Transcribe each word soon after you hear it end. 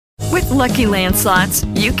Lucky Land Slots,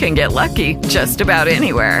 you can get lucky just about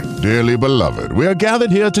anywhere. Dearly beloved, we are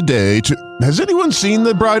gathered here today to... Has anyone seen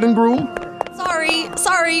the bride and groom?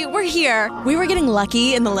 Sorry, we're here. We were getting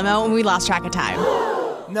lucky in the limo and we lost track of time.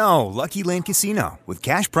 No, Lucky Land Casino, with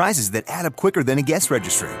cash prizes that add up quicker than a guest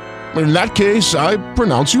registry. In that case, I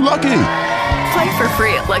pronounce you lucky. Play for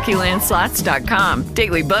free at LuckyLandSlots.com.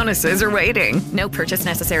 Daily bonuses are waiting. No purchase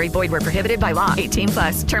necessary. Void where prohibited by law.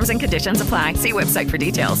 18+. Terms and conditions apply. See website for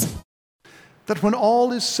details. That when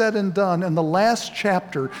all is said and done and the last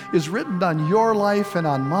chapter is written on your life and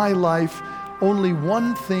on my life, only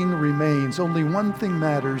one thing remains, only one thing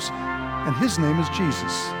matters, and his name is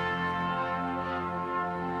Jesus.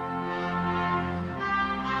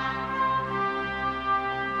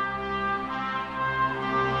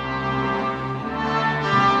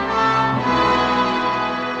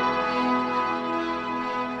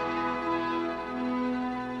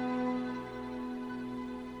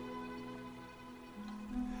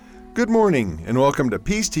 Good morning, and welcome to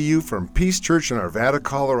Peace to You from Peace Church in Arvada,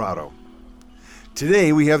 Colorado.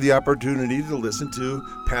 Today we have the opportunity to listen to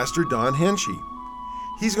Pastor Don Henschey.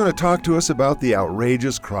 He's going to talk to us about the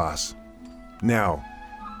outrageous cross. Now,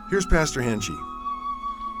 here's Pastor Henschey.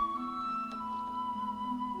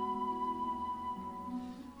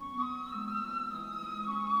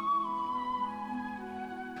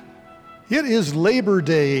 It is Labor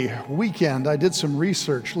Day weekend. I did some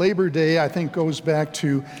research. Labor Day, I think, goes back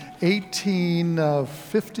to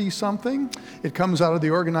 1850-something. It comes out of the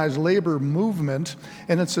organized labor movement,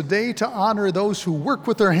 and it's a day to honor those who work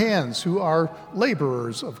with their hands, who are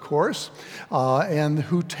laborers, of course, and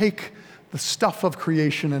who take the stuff of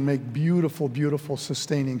creation and make beautiful, beautiful,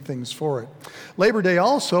 sustaining things for it. Labor Day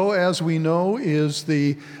also, as we know, is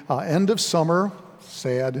the end of summer,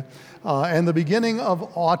 sad, and the beginning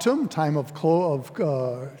of autumn, time of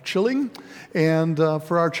chilling, and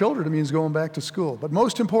for our children, it means going back to school. But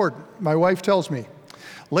most important, my wife tells me,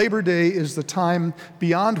 Labor Day is the time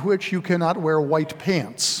beyond which you cannot wear white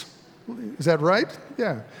pants. Is that right?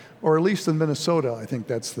 Yeah. Or at least in Minnesota, I think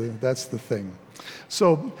that's the thing.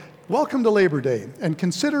 So, welcome to Labor Day, and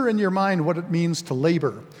consider in your mind what it means to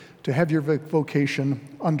labor, to have your vocation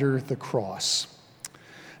under the cross.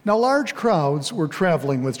 Now, large crowds were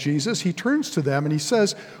traveling with Jesus. He turns to them and he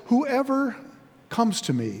says, "Whoever comes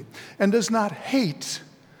to me and does not hate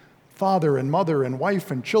father and mother and wife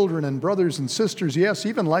and children and brothers and sisters, yes,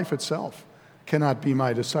 even life itself, cannot be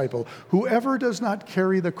my disciple. Whoever does not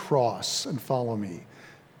carry the cross and follow me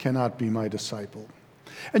cannot be my disciple."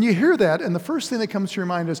 And you hear that, and the first thing that comes to your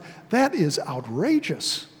mind is, that is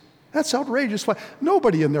outrageous. That's outrageous.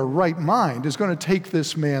 Nobody in their right mind is going to take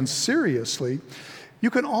this man seriously. You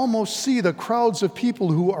can almost see the crowds of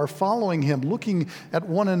people who are following him, looking at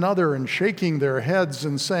one another and shaking their heads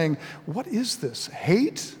and saying, "What is this,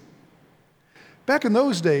 hate?" Back in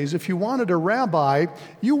those days, if you wanted a rabbi,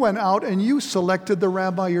 you went out and you selected the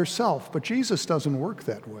rabbi yourself. But Jesus doesn't work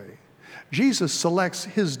that way. Jesus selects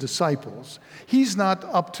his disciples. He's not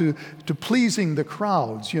up to pleasing the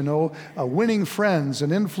crowds, winning friends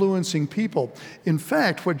and influencing people. In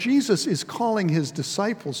fact, what Jesus is calling his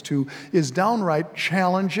disciples to is downright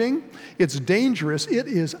challenging. It's dangerous. It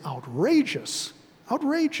is outrageous.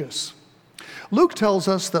 Outrageous. Luke tells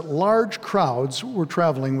us that large crowds were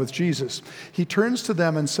traveling with Jesus. He turns to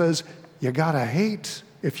them and says, "You gotta hate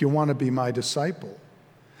if you want to be my disciple."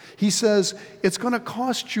 He says, it's going to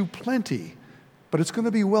cost you plenty, but it's going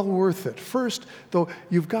to be well worth it. First, though,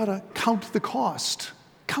 you've got to count the cost.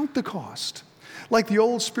 Count the cost. Like the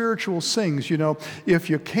old spiritual sings,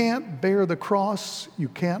 if you can't bear the cross, you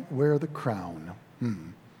can't wear the crown.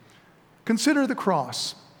 Consider the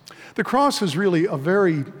cross. The cross is really a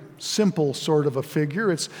very simple sort of a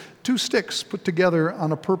figure. It's two sticks put together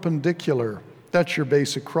on a perpendicular. That's your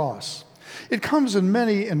basic cross. It comes in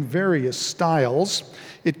many and various styles.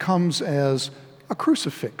 It comes as a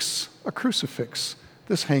crucifix.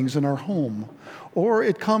 This hangs in our home. Or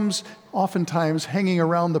it comes oftentimes hanging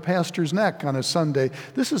around the pastor's neck on a Sunday.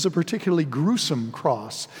 This is a particularly gruesome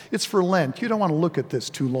cross. It's for Lent. You don't want to look at this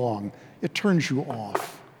too long. It turns you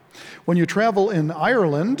off. When you travel in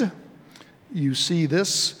Ireland, you see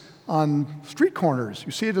this on street corners.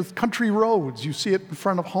 You see it at country roads. You see it in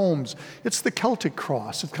front of homes. It's the Celtic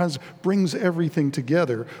cross. It kind of brings everything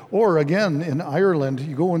together. Or again, in Ireland,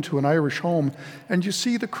 you go into an Irish home and you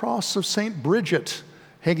see the cross of St. Bridget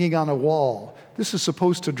hanging on a wall. This is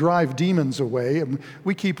supposed to drive demons away. And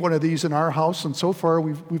we keep one of these in our house, and so far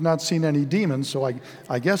we've not seen any demons, so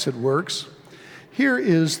I guess it works. Here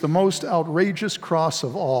is the most outrageous cross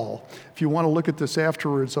of all. If you want to look at this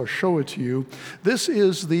afterwards, I'll show it to you. This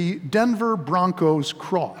is the Denver Broncos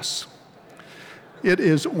cross. It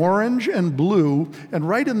is orange and blue, and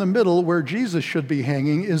right in the middle where Jesus should be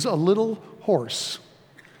hanging is a little horse.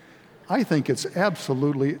 I think it's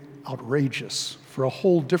absolutely outrageous for a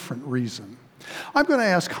whole different reason. I'm going to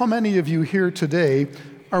ask how many of you here today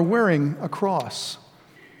are wearing a cross?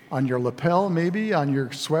 On your lapel, maybe, on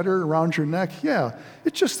your sweater, around your neck? Yeah,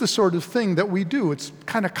 it's just the sort of thing that we do. It's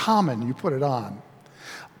kind of common, you put it on.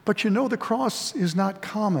 But you know, the cross is not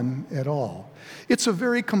common at all. It's a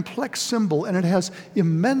very complex symbol, and it has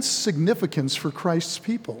immense significance for Christ's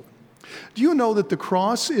people. Do you know that the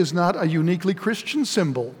cross is not a uniquely Christian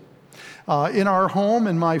symbol? In our home,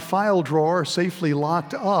 in my file drawer, safely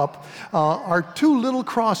locked up, are two little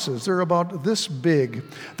crosses. They're about this big.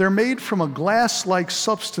 They're made from a glass-like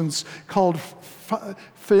substance called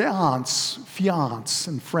faience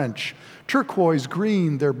in French. Turquoise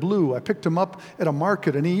green, they're blue. I picked them up at a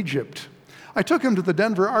market in Egypt. I took them to the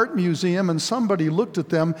Denver Art Museum, and somebody looked at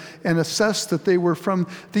them and assessed that they were from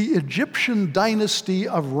the Egyptian dynasty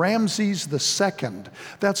of Ramses II.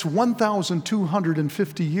 That's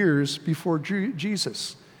 1,250 years before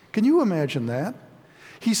Jesus. Can you imagine that?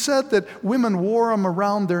 He said that women wore them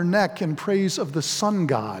around their neck in praise of the sun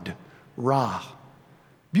god, Ra.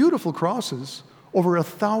 Beautiful crosses over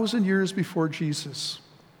 1,000 years before Jesus.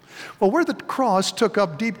 Well, where the cross took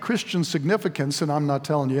up deep Christian significance, and I'm not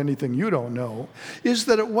telling you anything you don't know, is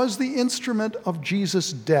that it was the instrument of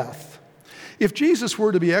Jesus' death. If Jesus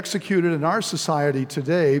were to be executed in our society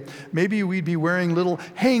today, maybe we'd be wearing little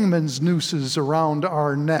hangman's nooses around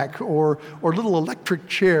our neck, or little electric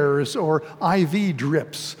chairs, or IV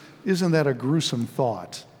drips. Isn't that a gruesome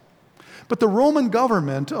thought? But the Roman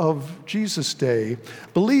government of Jesus' day,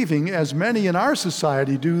 believing, as many in our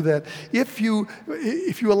society do, that if you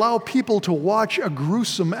allow people to watch a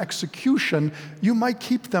gruesome execution, you might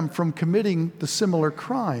keep them from committing the similar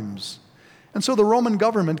crimes. And so the Roman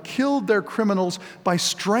government killed their criminals by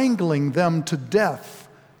strangling them to death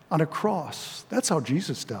on a cross. That's how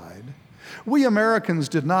Jesus died. We Americans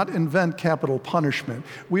did not invent capital punishment.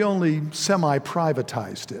 We only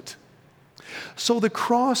semi-privatized it. So the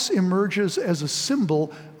cross emerges as a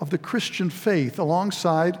symbol of the Christian faith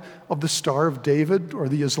alongside of the Star of David or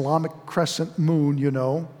the Islamic crescent moon, you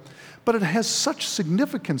know. But it has such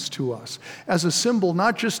significance to us as a symbol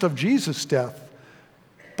not just of Jesus' death,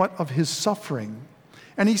 but of his suffering.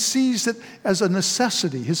 And he sees it as a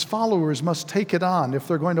necessity. His followers must take it on if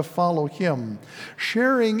they're going to follow him.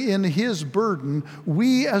 Sharing in his burden,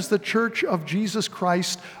 we as the Church of Jesus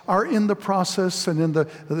Christ are in the process and in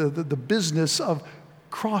the business of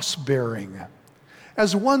cross-bearing.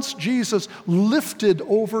 As once Jesus lifted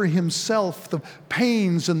over himself the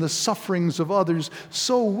pains and the sufferings of others,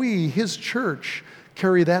 so we, his church,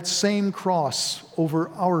 carry that same cross over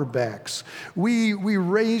our backs. We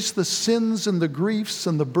raise the sins and the griefs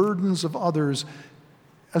and the burdens of others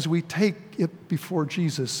as we take it before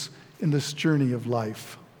Jesus in this journey of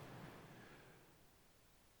life.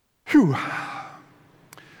 Phew.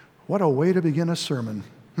 What a way to begin a sermon.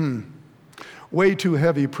 Way too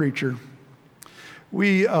heavy, preacher.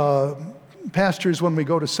 We pastors, when we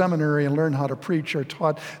go to seminary and learn how to preach, are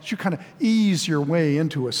taught that you kind of ease your way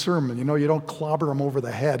into a sermon. You know, you don't clobber them over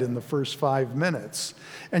the head in the first 5 minutes.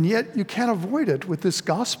 And yet you can't avoid it with this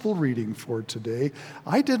gospel reading for today.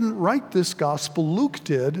 I didn't write this gospel, Luke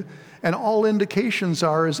did, and all indications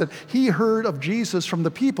are is that he heard of Jesus from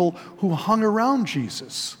the people who hung around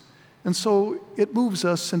Jesus. And so it moves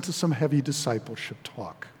us into some heavy discipleship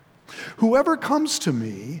talk. Whoever comes to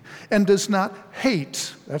me and does not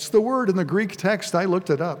hate, that's the word in the Greek text, I looked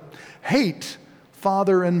it up, hate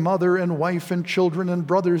father and mother and wife and children and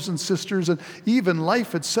brothers and sisters and even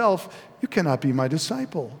life itself, you cannot be my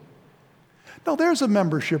disciple. Now there's a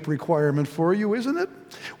membership requirement for you, isn't it?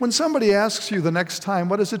 When somebody asks you the next time,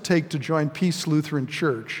 what does it take to join Peace Lutheran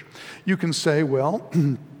Church? You can say, well,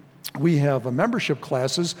 we have membership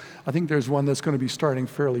classes. I think there's one that's going to be starting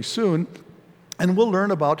fairly soon. And we'll learn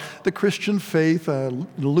about the Christian faith, the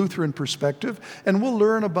Lutheran perspective, and we'll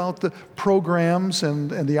learn about the programs and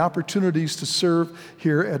the opportunities to serve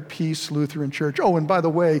here at Peace Lutheran Church. Oh, and by the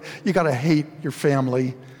way, you got to hate your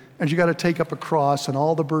family, and you got to take up a cross and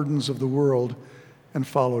all the burdens of the world and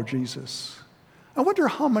follow Jesus. I wonder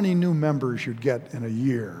how many new members you'd get in a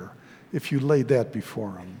year if you laid that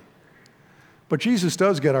before them. But Jesus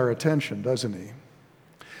does get our attention, doesn't he?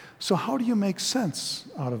 So how do you make sense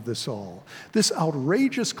out of this all? This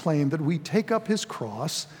outrageous claim that we take up his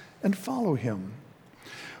cross and follow him.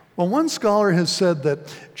 Well, one scholar has said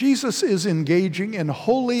that Jesus is engaging in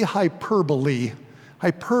holy hyperbole.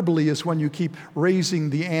 Hyperbole is when you keep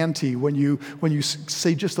raising the ante, when you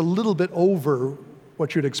say just a little bit over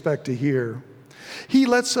what you'd expect to hear. He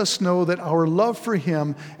lets us know that our love for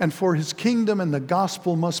him and for his kingdom and the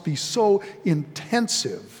gospel must be so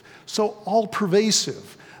intensive, so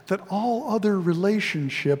all-pervasive, that all other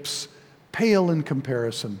relationships pale in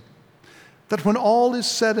comparison. That when all is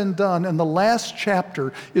said and done and the last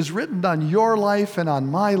chapter is written on your life and on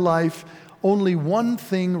my life, only one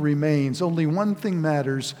thing remains, only one thing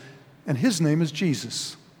matters, and his name is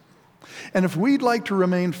Jesus. And if we'd like to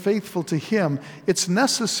remain faithful to him, it's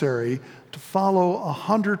necessary to follow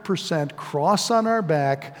 100% cross on our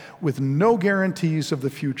back with no guarantees of the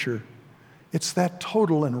future. It's that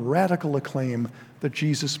total and radical acclaim that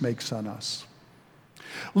Jesus makes on us.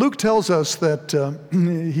 Luke tells us that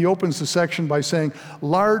he opens the section by saying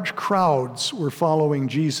large crowds were following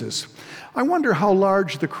Jesus. I wonder how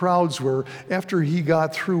large the crowds were after he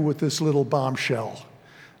got through with this little bombshell.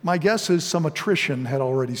 My guess is some attrition had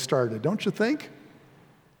already started, don't you think?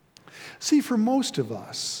 See, for most of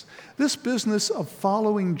us, this business of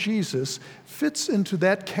following Jesus fits into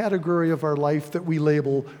that category of our life that we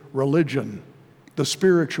label religion, the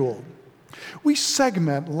spiritual. We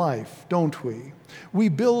segment life, don't we? We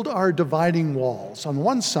build our dividing walls. On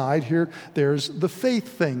one side here, there's the faith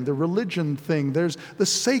thing, the religion thing, there's the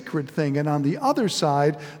sacred thing, and on the other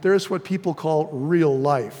side, there's what people call real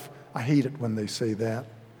life. I hate it when they say that.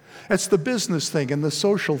 It's the business thing and the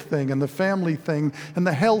social thing and the family thing and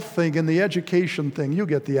the health thing and the education thing. You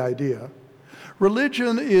get the idea.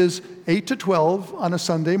 Religion is 8 to 12 on a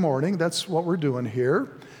Sunday morning. That's what we're doing here.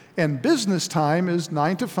 And business time is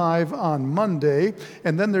 9 to 5 on Monday.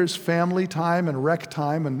 And then there's family time and rec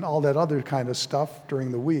time and all that other kind of stuff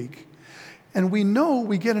during the week. And we know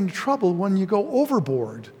we get into trouble when you go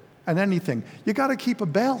overboard on anything. You got to keep a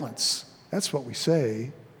balance. That's what we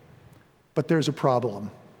say. But there's a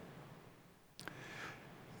problem.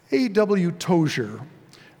 A.W. Tozer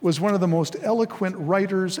was one of the most eloquent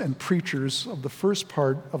writers and preachers of the first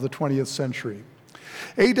part of the 20th century.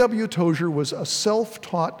 A.W. Tozer was a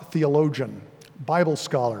self-taught theologian, Bible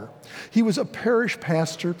scholar. He was a parish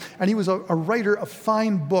pastor, and he was a writer of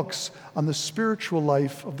fine books on the spiritual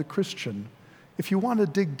life of the Christian. If you want to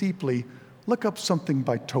dig deeply, look up something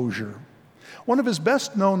by Tozer. One of his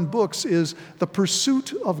best-known books is The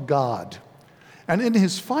Pursuit of God. And in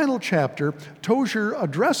his final chapter, Tozer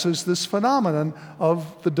addresses this phenomenon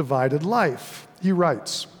of the divided life. He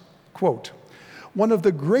writes, quote, "One of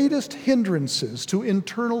the greatest hindrances to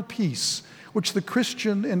internal peace which the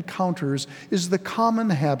Christian encounters is the common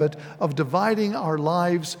habit of dividing our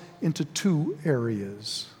lives into two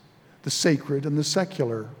areas, the sacred and the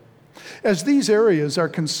secular. As these areas are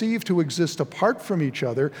conceived to exist apart from each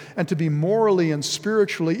other and to be morally and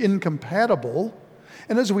spiritually incompatible,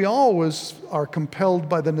 and as we always are compelled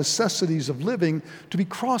by the necessities of living to be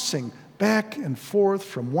crossing back and forth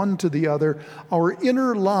from one to the other, our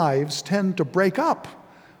inner lives tend to break up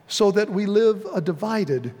so that we live a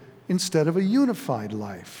divided instead of a unified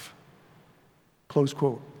life." Close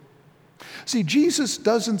quote. See, Jesus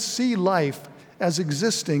doesn't see life as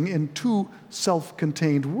existing in two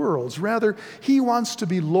self-contained worlds. Rather, he wants to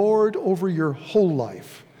be Lord over your whole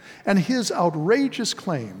life. And his outrageous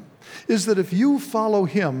claim is that if you follow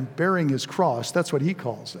him bearing his cross, that's what he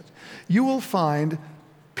calls it, you will find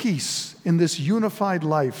peace in this unified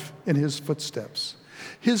life in his footsteps.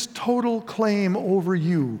 His total claim over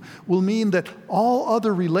you will mean that all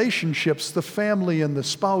other relationships, the family and the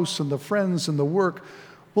spouse and the friends and the work,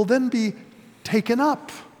 will then be taken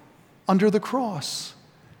up under the cross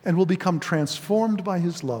and will become transformed by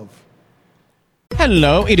his love.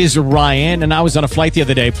 Hello, it is Ryan, and I was on a flight the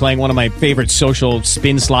other day playing one of my favorite social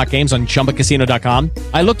spin slot games on ChumbaCasino.com.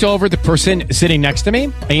 I looked over at the person sitting next to me,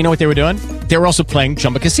 and you know what they were doing? They were also playing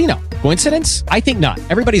Chumba Casino. Coincidence? I think not.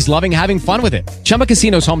 Everybody's loving having fun with it. Chumba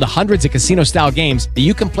Casino is home to hundreds of casino-style games that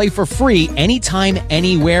you can play for free anytime,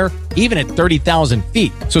 anywhere, even at 30,000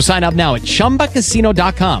 feet. So sign up now at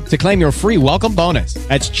ChumbaCasino.com to claim your free welcome bonus.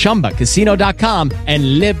 That's ChumbaCasino.com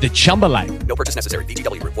and live the Chumba life. No purchase necessary.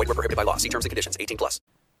 VGW. Void where prohibited by law. See terms and conditions. 18+.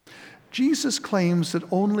 Jesus claims that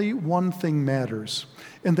only one thing matters,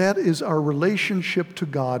 and that is our relationship to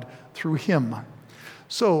God through him.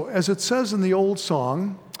 So, as it says in the old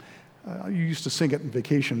song, you used to sing it in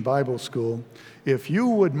Vacation Bible School, "If you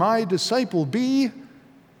would my disciple be,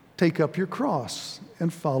 take up your cross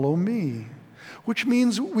and follow me." Which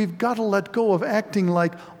means we've got to let go of acting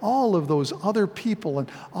like all of those other people and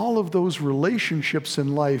all of those relationships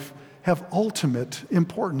in life have ultimate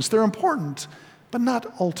importance. They're important, but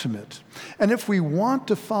not ultimate. And if we want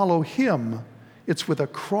to follow him, it's with a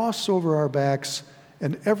cross over our backs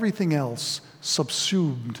and everything else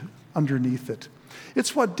subsumed underneath it.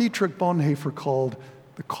 It's what Dietrich Bonhoeffer called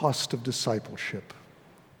the cost of discipleship.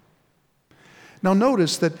 Now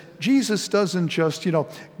notice that Jesus doesn't just,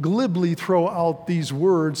 glibly throw out these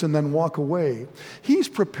words and then walk away. He's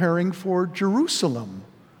preparing for Jerusalem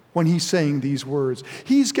when he's saying these words.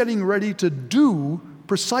 He's getting ready to do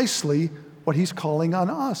precisely what he's calling on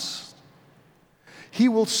us. He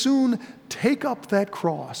will soon take up that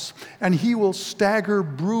cross, and he will stagger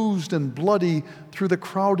bruised and bloody through the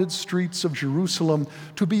crowded streets of Jerusalem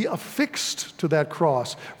to be affixed to that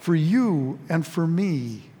cross for you and for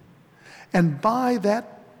me. And by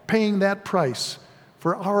that, paying that price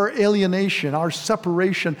for our alienation, our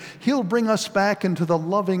separation, he'll bring us back into the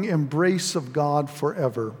loving embrace of God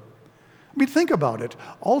forever. I mean, think about it.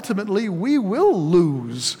 Ultimately, we will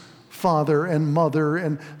lose father and mother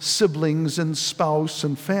and siblings and spouse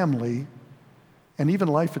and family and even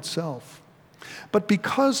life itself. But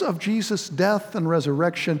because of Jesus' death and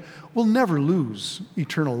resurrection, we'll never lose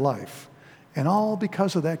eternal life. And all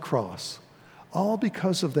because of that cross. All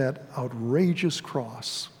because of that outrageous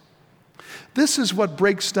cross. This is what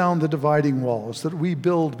breaks down the dividing walls that we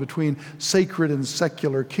build between sacred and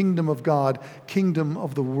secular, kingdom of God, kingdom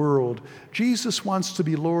of the world. Jesus wants to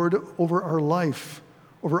be Lord over our life,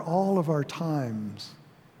 over all of our times.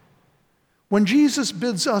 When Jesus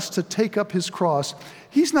bids us to take up his cross,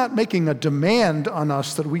 he's not making a demand on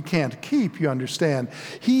us that we can't keep, you understand.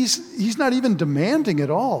 He's not even demanding it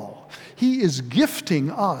all. He is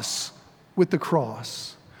gifting us with the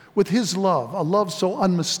cross, with his love, a love so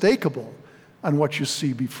unmistakable on what you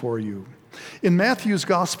see before you. In Matthew's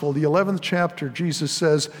Gospel, the 11th chapter, Jesus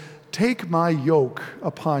says, "Take my yoke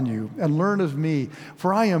upon you and learn of me,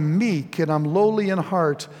 for I am meek and I'm lowly in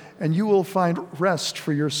heart, and you will find rest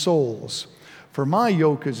for your souls. For my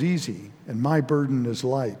yoke is easy and my burden is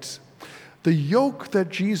light." The yoke that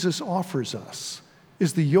Jesus offers us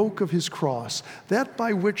is the yoke of his cross, that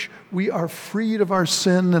by which we are freed of our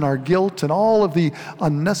sin and our guilt and all of the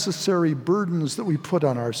unnecessary burdens that we put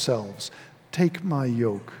on ourselves. Take my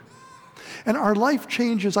yoke. And our life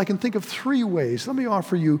changes, I can think of three ways. Let me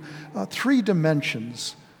offer you three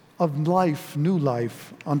dimensions of life, new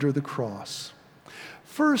life, under the cross.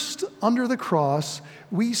 First, under the cross,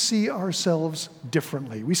 we see ourselves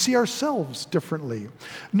differently. We see ourselves differently.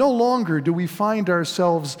 No longer do we find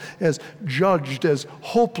ourselves as judged as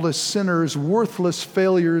hopeless sinners, worthless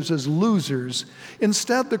failures, as losers.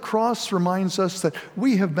 Instead, the cross reminds us that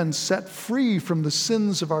we have been set free from the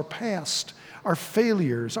sins of our past, our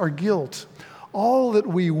failures, our guilt. All that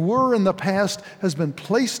we were in the past has been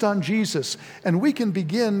placed on Jesus, and we can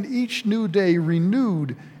begin each new day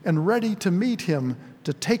renewed and ready to meet him,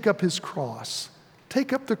 to take up his cross.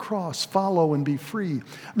 Take up the cross, follow, and be free.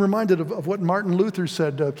 I'm reminded of what Martin Luther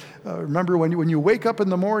said. Remember, when you wake up in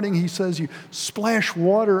the morning, he says, you splash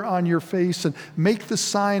water on your face and make the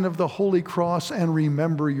sign of the Holy Cross and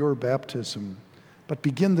remember your baptism. But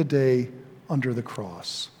begin the day under the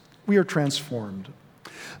cross. We are transformed.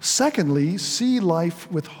 Secondly, see life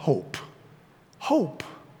with hope. Hope.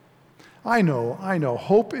 I know.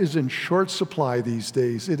 Hope is in short supply these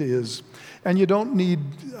days. It is. And you don't need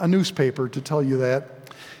a newspaper to tell you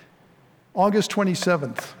that. August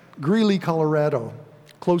 27th, Greeley, Colorado,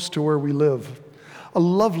 close to where we live. A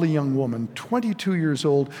lovely young woman, 22 years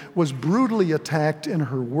old, was brutally attacked in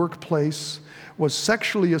her workplace, was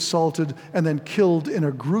sexually assaulted, and then killed in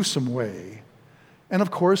a gruesome way. And of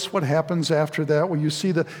course, what happens after that? Well, you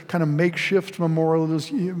see the kind of makeshift memorials,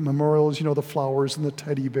 the flowers and the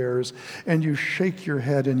teddy bears, and you shake your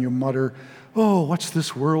head and you mutter, "Oh, what's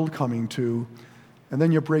this world coming to?" And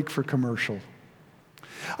then you break for commercial.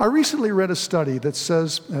 I recently read a study that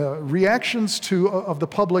says reactions of the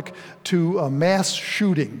public to mass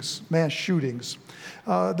shootings.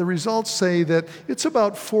 The results say that it's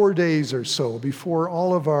about 4 days or so before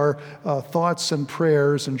all of our thoughts and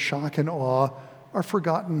prayers and shock and awe are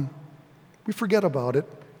forgotten. We forget about it,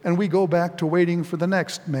 and we go back to waiting for the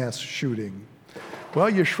next mass shooting. Well,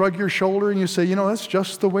 you shrug your shoulder and you say, that's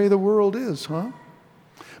just the way the world is, huh?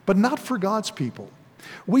 But not for God's people.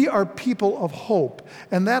 We are people of hope,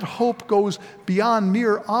 and that hope goes beyond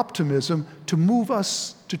mere optimism to move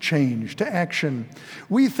us to change, to action.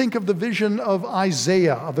 We think of the vision of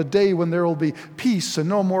Isaiah, of a day when there will be peace and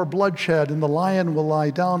no more bloodshed, and the lion will lie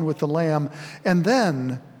down with the lamb, and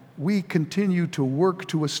then we continue to work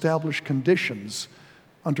to establish conditions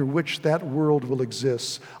under which that world will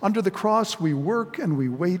exist. Under the cross, we work and we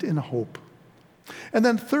wait in hope. And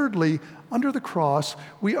then thirdly, under the cross,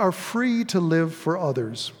 we are free to live for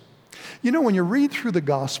others. When you read through the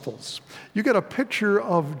Gospels, you get a picture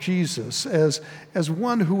of Jesus as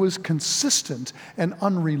one who was consistent and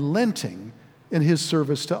unrelenting in his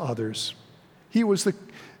service to others. He was the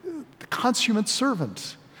consummate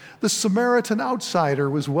servant. The Samaritan outsider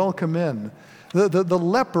was welcome in. The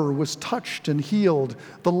leper was touched and healed.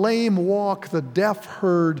 The lame walk, the deaf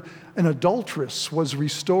heard, an adulteress was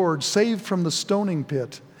restored, saved from the stoning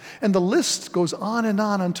pit. And the list goes on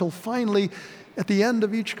until finally, at the end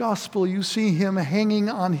of each gospel, you see him hanging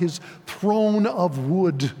on his throne of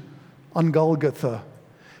wood on Golgotha,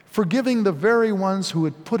 forgiving the very ones who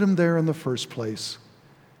had put him there in the first place.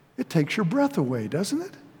 It takes your breath away, doesn't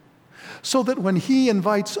it? So that when he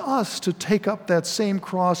invites us to take up that same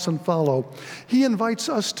cross and follow, he invites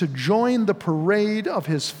us to join the parade of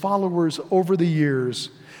his followers over the years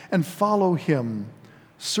and follow him,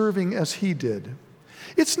 serving as he did.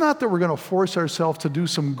 It's not that we're going to force ourselves to do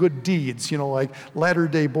some good deeds, like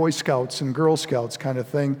Latter-day Boy Scouts and Girl Scouts kind of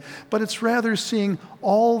thing, but it's rather seeing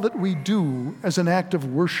all that we do as an act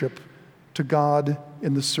of worship to God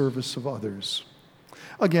in the service of others.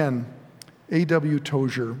 Again, A.W.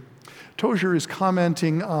 Tozer. Tozer is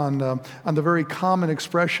commenting on the very common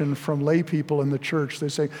expression from lay people in the church. They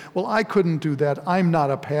say, well, I couldn't do that. I'm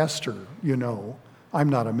not a pastor, I'm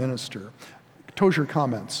not a minister. Tozer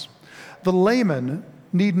comments, the layman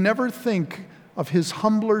need never think of his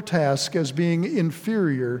humbler task as being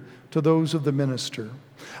inferior to those of the minister.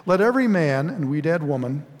 Let every man, and we'd add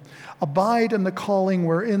woman, abide in the calling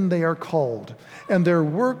wherein they are called, and their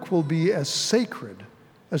work will be as sacred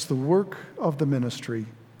as the work of the ministry.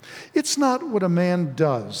 It's not what a man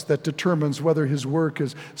does that determines whether his work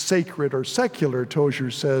is sacred or secular,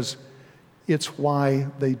 Tozer says. It's why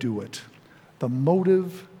they do it. The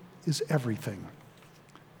motive is everything.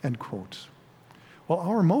 End quote. Well,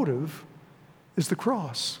 our motive is the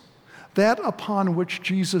cross, that upon which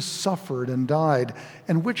Jesus suffered and died,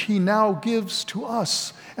 and which he now gives to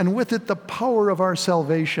us, and with it the power of our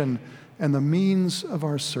salvation and the means of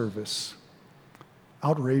our service.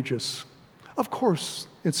 Outrageous. Of course,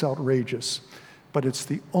 it's outrageous, but it's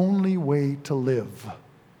the only way to live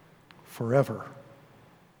forever.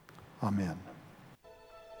 Amen.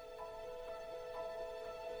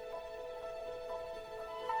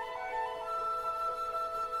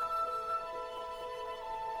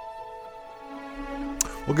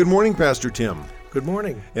 Well, good morning, Pastor Tim. Good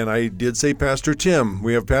morning. And I did say Pastor Tim.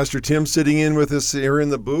 We have Pastor Tim sitting in with us here in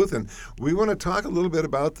the booth, and we want to talk a little bit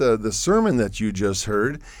about the sermon that you just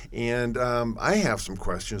heard. And I have some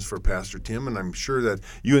questions for Pastor Tim, and I'm sure that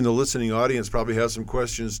you in the listening audience probably have some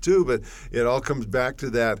questions too, but it all comes back to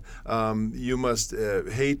that you must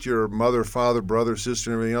hate your mother, father, brother,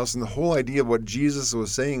 sister, and everything else. And the whole idea of what Jesus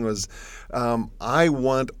was saying was, I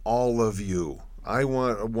want all of you. I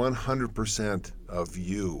want 100% of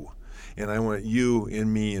you. And I want you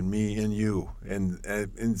in me and me in you. And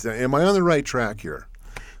am I on the right track here?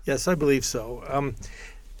 Yes, I believe so.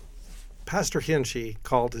 Pastor Hinchy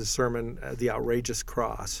called his sermon The Outrageous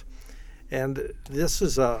Cross. And this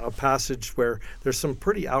is a passage where there's some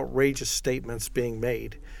pretty outrageous statements being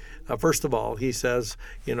made. First of all, he says,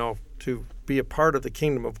 to be a part of the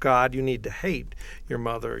kingdom of God, you need to hate your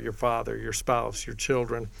mother, your father, your spouse, your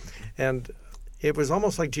children. And it was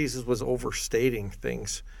almost like Jesus was overstating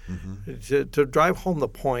things to drive home the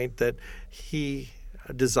point that he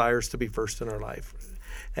desires to be first in our life.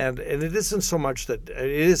 And it isn't so much that, it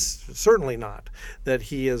is certainly not that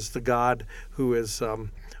he is the God who is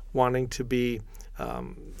wanting to be,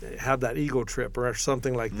 have that ego trip or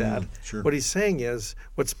something like that. Sure. What he's saying is,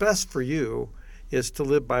 what's best for you is to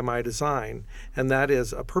live by my design, and that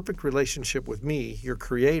is a perfect relationship with me, your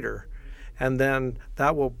creator, and then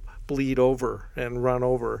that will bleed over and run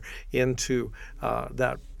over into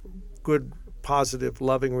that good, positive,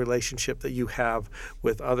 loving relationship that you have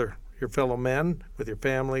with your fellow men, with your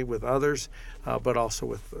family, with others, but also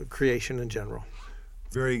with creation in general.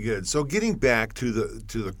 Very good. So getting back to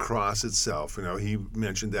the cross itself, he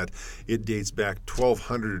mentioned that it dates back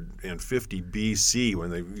 1250 BC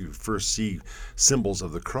when you first see symbols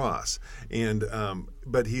of the cross, and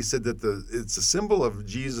but he said that it's a symbol of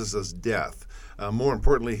Jesus' death. More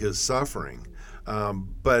importantly, his suffering.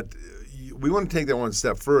 But we want to take that one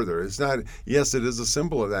step further. It's not, yes, it is a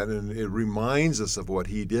symbol of that, and it reminds us of what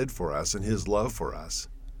he did for us and his love for us.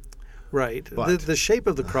 Right. The shape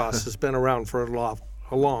of the cross has been around for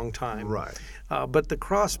a long time. Right. But the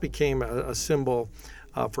cross became a symbol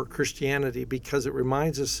for Christianity because it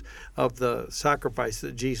reminds us of the sacrifice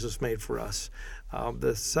that Jesus made for us.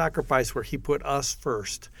 The sacrifice where he put us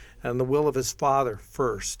first and the will of his Father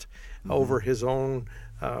first over his own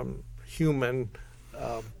human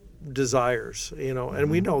desires,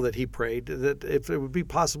 and we know that he prayed that if it would be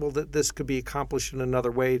possible that this could be accomplished in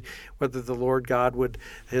another way, whether the Lord God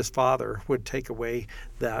his Father would take away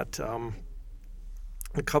that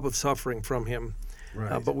a cup of suffering from him.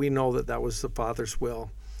 Right. But we know that was the Father's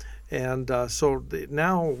will. And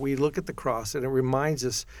now we look at the cross, and it reminds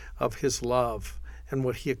us of his love and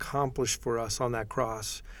what he accomplished for us on that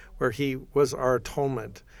cross, where he was our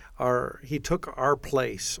atonement. He took our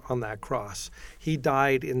place on that cross. He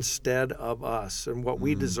died instead of us and what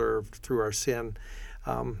we deserved through our sin.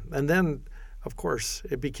 And then, of course,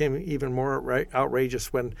 it became even more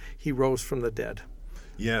outrageous when he rose from the dead.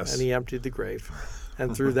 Yes. And he emptied the grave.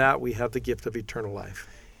 And through that, we have the gift of eternal life.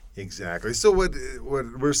 Exactly. So what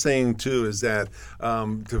we're saying too is that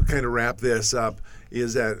to kind of wrap this up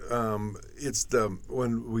is that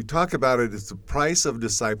when we talk about it, it's the price of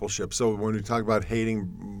discipleship. So when we talk about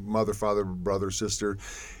hating mother, father, brother, sister,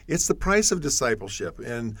 it's the price of discipleship,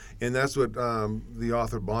 and that's what the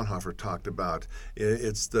author Bonhoeffer talked about.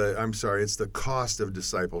 It's the cost of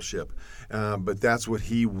discipleship, but that's what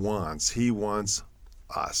he wants. He wants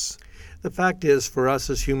us. The fact is, for us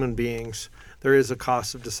as human beings, there is a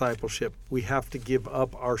cost of discipleship. We have to give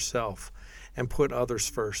up ourselves and put others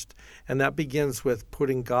first. And that begins with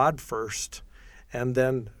putting God first, and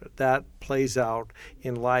then that plays out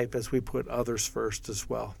in life as we put others first as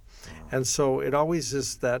well. And so it always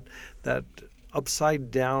is that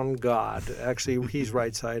upside down God. Actually, he's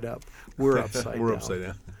right side up. We're upside down. We're upside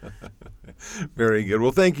down. Very good.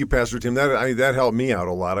 Well, thank you, Pastor Tim. That helped me out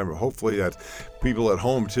a lot. Hopefully that people at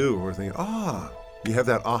home too were thinking, you have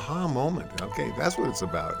that aha moment. Okay, that's what it's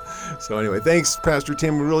about. So anyway, thanks, Pastor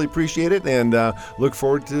Tim. We really appreciate it, and look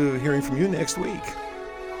forward to hearing from you next week.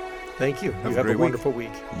 Thank you. Have a wonderful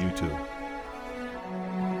week. You too.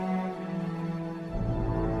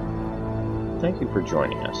 Thank you for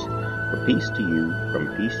joining us for Peace to You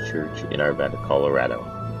from Peace Church in Arvada, Colorado.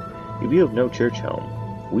 If you have no church home,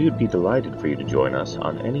 we would be delighted for you to join us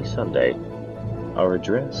on any Sunday. Our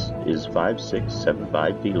address is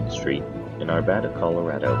 5675 Field Street in Arvada,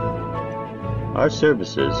 Colorado. Our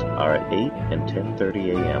services are at 8 and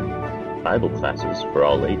 10:30 a.m. Bible classes for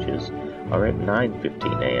all ages are at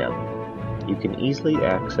 9:15 a.m. You can easily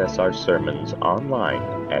access our sermons online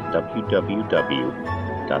at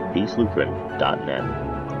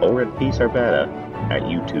www.peacelutheran.net or at Peace Arvada at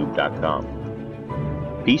youtube.com.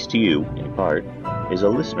 Peace to You, in part, is a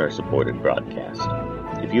listener-supported broadcast.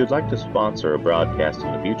 If you would like to sponsor a broadcast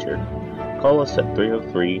in the future, call us at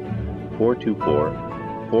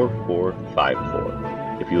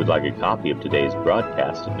 303-424-4454. If you would like a copy of today's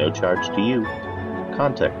broadcast at no charge to you,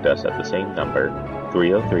 contact us at the same number,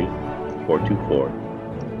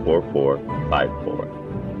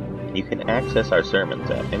 303-424-4454. You can access our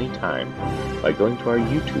sermons at any time by going to our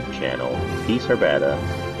YouTube channel, Peace Arvada,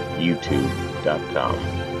 youtube.com.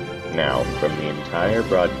 Now, from the entire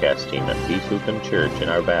broadcast team at Peace Lutheran Church in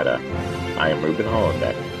Arvada, I am Reuben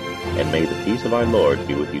Hollenbeck, and may the peace of our Lord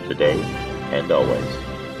be with you today and always.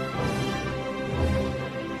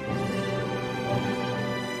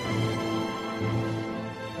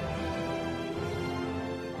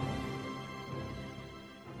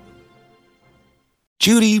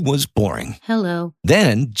 Judy was boring. Hello.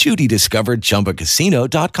 Then Judy discovered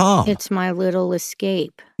ChumbaCasino.com. It's my little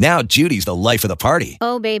escape. Now Judy's the life of the party.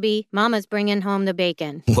 Oh, baby, mama's bringing home the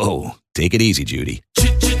bacon. Whoa, take it easy, Judy.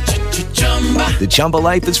 The Chumba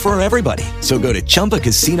life is for everybody. So go to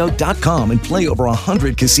ChumbaCasino.com and play over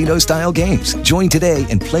 100 casino-style games. Join today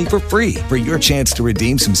and play for free for your chance to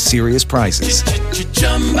redeem some serious prizes.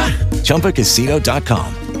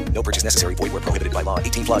 ChumbaCasino.com. No purchase necessary. Void where prohibited by law.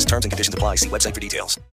 18+ terms and conditions apply. See website for details.